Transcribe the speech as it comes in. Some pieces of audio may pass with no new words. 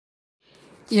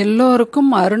எல்லோருக்கும்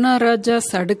அருணாராஜா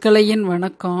சடுக்கலையின்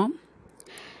வணக்கம்.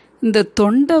 இந்த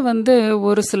தொண்டை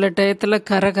ஒரு சில டயத்தில்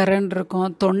கரகரன்னு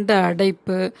இருக்கும், தொண்டை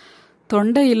அடைப்பு,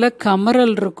 தொண்டையில்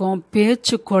கமறல் இருக்கும்,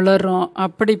 பேச்சு கொளரும்.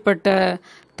 அப்படிப்பட்ட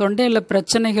தொண்டையில்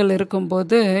பிரச்சனைகள்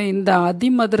இருக்கும்போது இந்த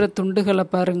அதிமதுர துண்டுகளை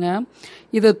பாருங்கள்.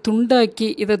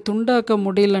 இதை துண்டாக்க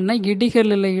முடியலன்னா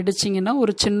இடிகளில் இடிச்சிங்கன்னா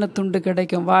ஒரு சின்ன துண்டு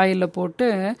கிடைக்கும். வாயில் போட்டு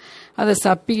அதை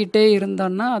சப்பிக்கிட்டே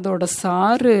இருந்தோன்னா அதோட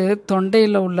சாறு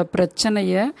தொண்டையில் உள்ள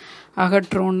பிரச்சனையை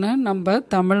அகற்றும்னு நம்ம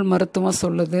தமிழ் மருத்துவம்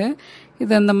சொல்லுது.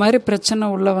 இது அந்த மாதிரி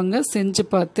பிரச்சனை உள்ளவங்க செஞ்சு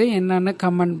பார்த்து என்னன்னு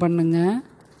கமெண்ட் பண்ணுங்கள்.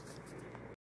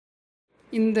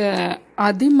 இந்த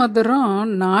அதிமதுரம்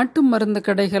நாட்டு மருந்து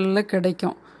கடைகளில்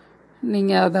கிடைக்கும்.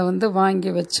 நீங்கள் அதை வாங்கி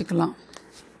வச்சுக்கலாம்.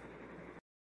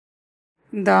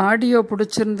 இந்த ஆடியோ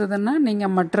பிடிச்சிருந்ததுன்னா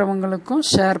நீங்கள் மற்றவங்களுக்கும்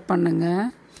ஷேர் பண்ணுங்கள்.